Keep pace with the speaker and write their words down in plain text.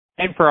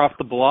And for Off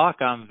the Block,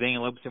 I'm Vane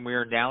Lopes, and we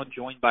are now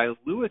joined by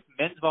Lewis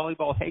men's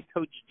volleyball head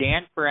coach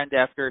Dan Friend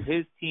after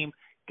his team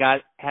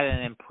had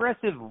an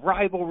impressive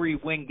rivalry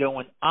win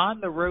going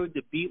on the road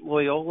to beat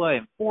Loyola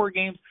in 4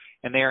 games,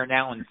 and they are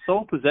now in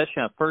sole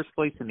possession of first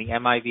place in the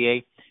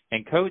MIVA.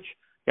 And Coach,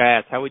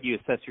 guys, how would you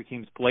assess your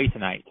team's play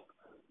tonight?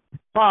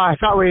 Well, I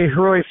thought we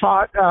really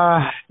fought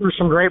through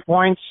some great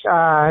points.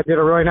 Did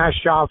a really nice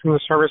job from the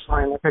service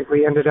line. I think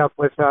we ended up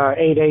with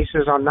 8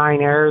 aces on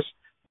 9 errors.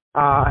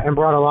 And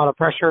brought a lot of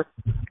pressure.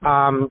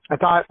 I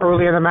thought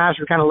early in the match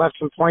we kind of left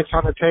some points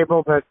on the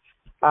table, but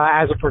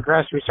as it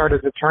progressed, we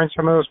started to turn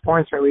some of those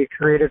points that we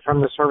created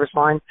from the service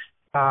line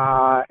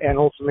and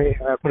ultimately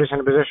put us in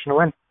a position to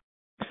win.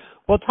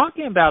 Well,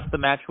 talking about the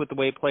match with the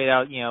way it played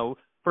out,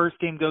 first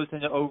game goes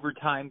into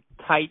overtime,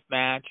 tight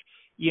match.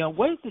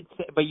 What does it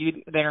say? But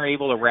you then are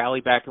able to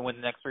rally back and win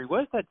the next 3.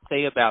 What does that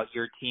say about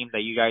your team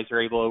that you guys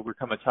are able to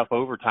overcome a tough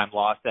overtime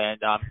loss and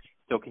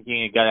still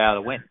continue to get out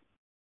of the win?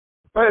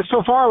 But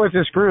so far with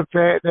this group,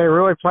 they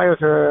really play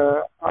with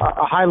a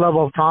high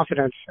level of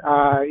confidence,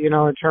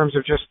 in terms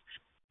of just,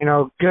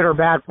 good or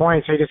bad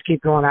points. They just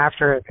keep going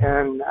after it.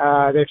 And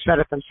they've said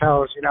it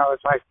themselves,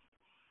 it's like,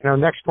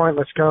 next point,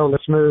 let's go,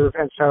 let's move.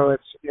 And so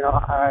it's,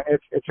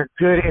 it's a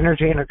good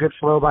energy and a good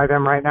flow by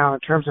them right now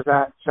in terms of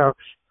that. So,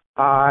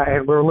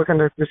 and we're looking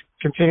to just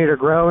continue to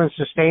grow and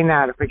sustain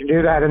that. If we can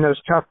do that in those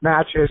tough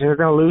matches, and you're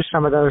going to lose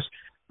some of those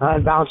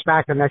and bounce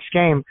back the next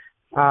game,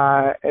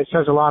 it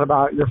says a lot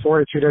about your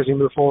fortitude as you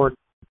move forward.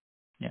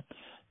 Yeah.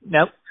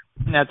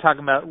 Now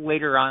talking about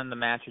later on in the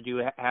match, I do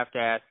have to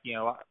ask,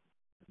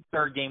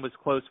 third game was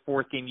close,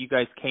 fourth game you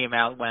guys came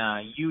out, went on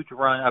a huge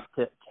run up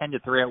to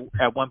 10-3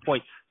 at one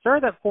point.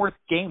 Started that fourth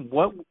game,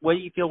 what do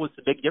you feel was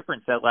the big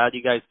difference that allowed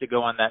you guys to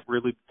go on that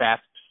really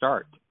fast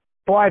start?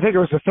 Well, I think it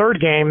was the third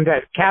game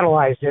that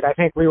catalyzed it. I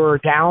think we were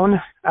down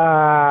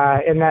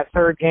in that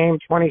third game,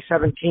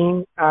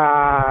 2017,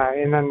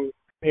 and then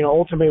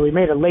ultimately we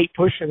made a late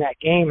push in that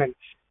game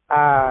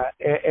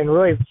and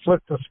really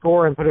flipped the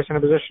score and put us in a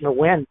position to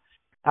win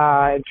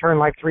and turn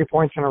like 3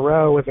 points in a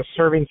row with a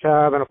serving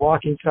sub and a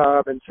blocking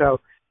sub. And so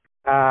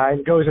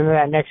it goes into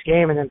that next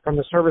game. And then from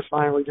the service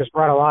line, we just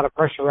brought a lot of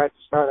pressure right at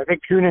the start. I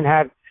think Coonan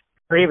had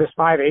 3 of his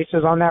 5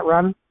 aces on that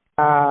run,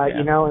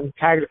 and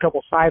tagged a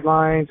couple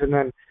sidelines. And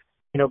then,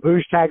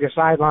 Booge tagged a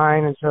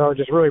sideline. And so it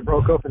just really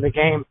broke open the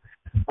game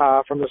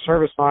from the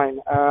service line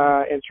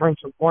and turned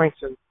some points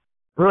and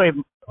really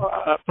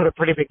put a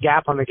pretty big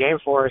gap on the game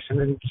for us, and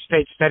then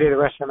stayed steady the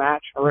rest of the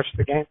match, the rest of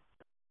the game.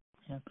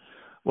 Yeah.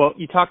 Well,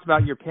 you talked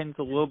about your pins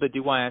a little bit.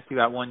 Do want to ask you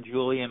about one.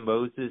 Julian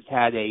Moses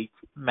had a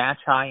match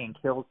high in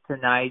kills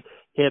tonight,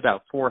 hit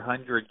about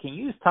 400. Can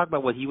you just talk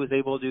about what he was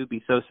able to do,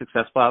 be so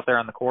successful out there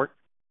on the court?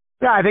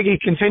 Yeah, I think he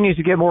continues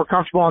to get more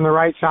comfortable on the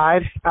right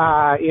side.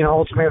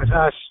 Ultimately with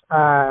us,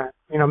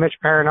 Mitch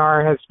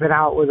Perinar has been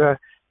out with a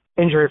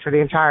injury for the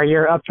entire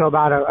year up till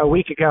about a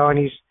week ago, and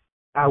he's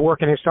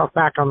working himself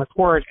back on the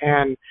court,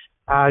 and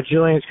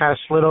Julian's kind of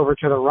slid over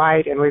to the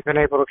right, and we've been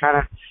able to kind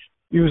of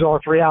use all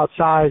 3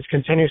 outsides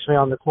continuously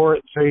on the court.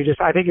 So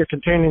I think you're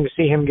continuing to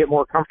see him get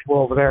more comfortable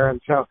over there, and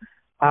so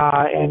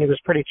and it was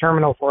pretty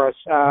terminal for us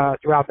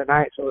throughout the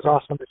night, so it was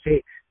awesome to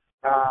see.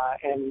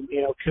 And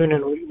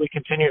Coonan, we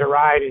continue to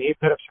ride, and he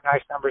put up some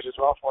nice numbers as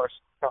well for us.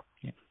 So.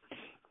 Yeah.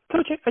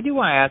 Coach, I do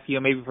want to ask you,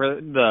 maybe for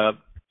the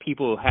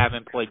people who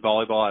haven't played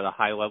volleyball at a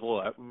high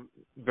level,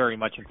 very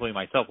much including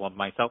myself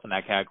in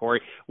that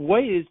category,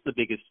 what is the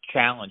biggest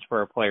challenge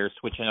for a player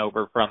switching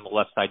over from the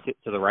left side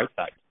to the right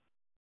side?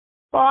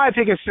 Well, I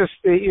think it's just,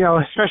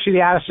 especially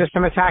the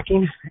out-of-system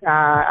attacking.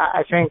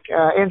 I think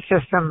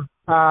in-system,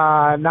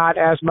 not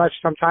as much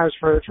sometimes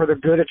for the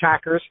good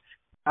attackers.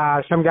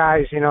 Some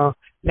guys,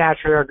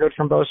 naturally are good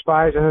from both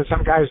sides, and then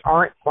some guys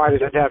aren't quite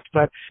as adept.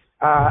 But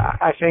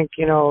I think,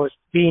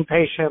 being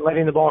patient,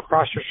 letting the ball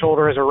cross your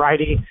shoulder as a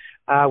righty,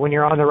 when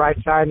you're on the right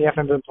side and you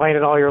haven't been playing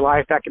it all your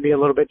life, that can be a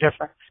little bit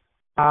different.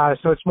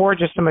 So it's more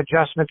just some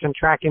adjustments in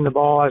tracking the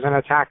ball as an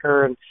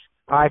attacker, and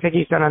I think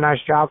he's done a nice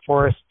job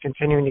for us,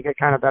 continuing to get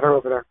kind of better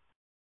over there.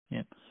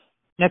 Yeah.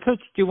 Now, Coach,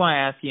 do want to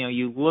ask,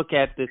 you look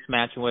at this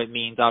match and what it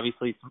means.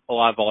 Obviously, a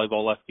lot of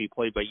volleyball left to be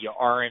played, but you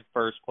are in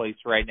first place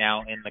right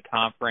now in the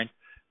conference.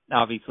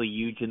 Obviously,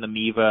 huge in the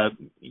MIVA,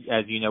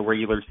 as you know,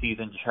 regular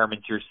season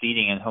determines your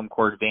seeding and home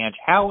court advantage.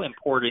 How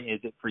important is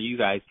it for you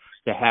guys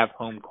to have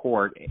home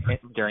court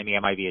during the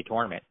MIVA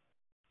tournament?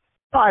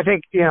 Well, I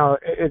think,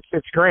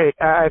 it's great.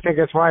 I think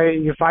that's why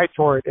you fight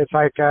for it. It's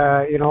like,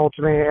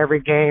 ultimately every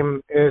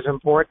game is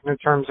important in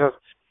terms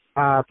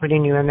of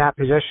putting you in that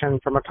position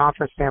from a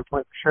conference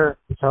standpoint, for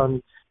sure. So,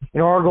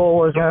 our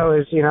goal is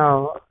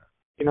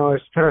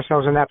put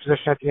ourselves in that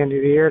position at the end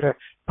of the year to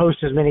host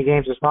as many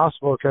games as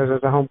possible, because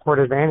as a home court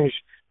advantage,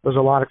 there's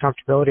a lot of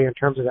comfortability in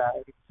terms of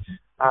that.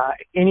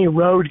 Any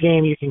road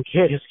game you can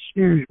get is a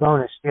huge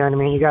bonus. You know what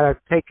I mean? You got to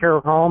take care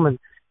of home and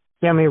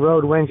see how many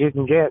road wins you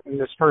can get. In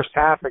this first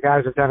half, the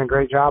guys have done a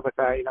great job with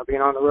that,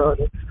 being on the road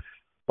at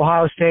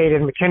Ohio State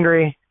and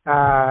McKendree,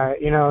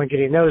 and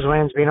getting those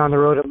wins, being on the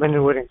road at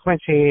Lindenwood and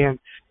Quincy, and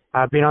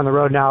being on the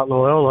road now at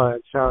Loyola.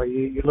 And so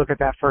you look at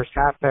that first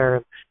half there,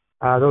 and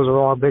those are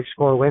all big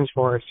score wins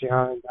for us.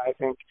 And I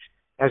think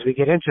as we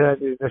get into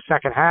the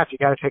second half, you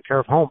got to take care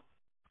of home,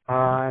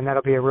 and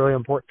that'll be a really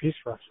important piece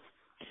for us.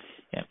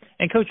 Yeah.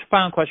 And Coach,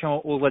 final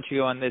question, we'll let you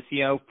go on this.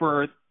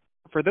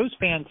 For those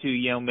fans who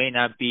may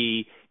not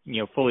be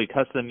fully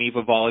accustomed to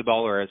MIVA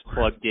volleyball or as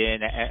plugged in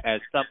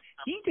as some,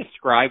 can you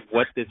describe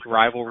what this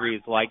rivalry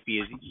is like?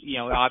 Because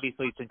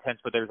obviously it's intense,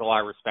 but there's a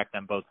lot of respect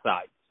on both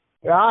sides.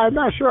 I'm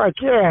not sure I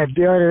can.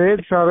 You know what I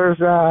mean? So there's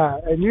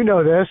and you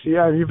know this.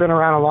 Yeah, you've been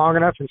around long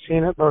enough and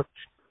seen it, both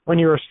when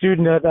you were a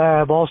student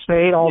at Ball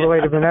State all the way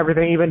to when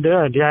everything even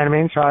did. You know what I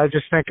mean? So I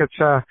just think there's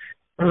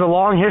a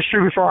long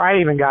history before I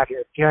even got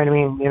here. You know what I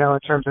mean? In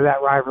terms of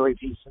that rivalry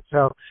piece. And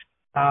so,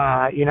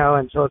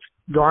 and so it's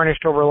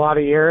garnished over a lot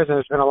of years, and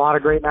there's been a lot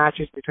of great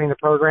matches between the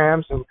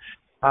programs and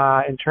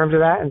in terms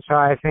of that. And so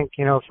I think,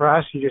 for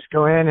us, you just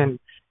go in and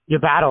you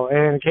battle.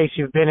 And in case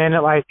you've been in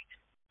it like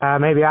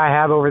maybe I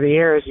have over the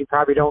years, you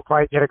probably don't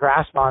quite get a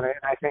grasp on it.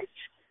 And I think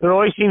there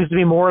always seems to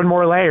be more and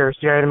more layers.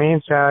 You know what I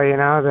mean?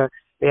 So,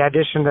 the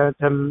addition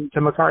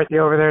to McCarthy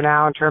over there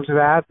now in terms of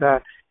that,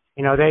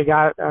 they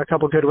got a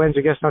couple good wins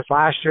against us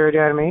last year. You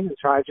know what I mean? And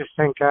so I just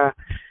think,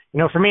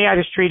 for me, I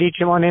just treat each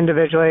one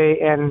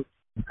individually and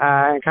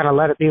kind of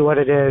let it be what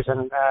it is.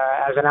 And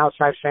as an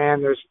outside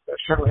fan, there's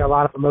certainly a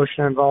lot of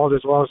emotion involved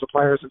as well as the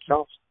players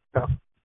themselves. So.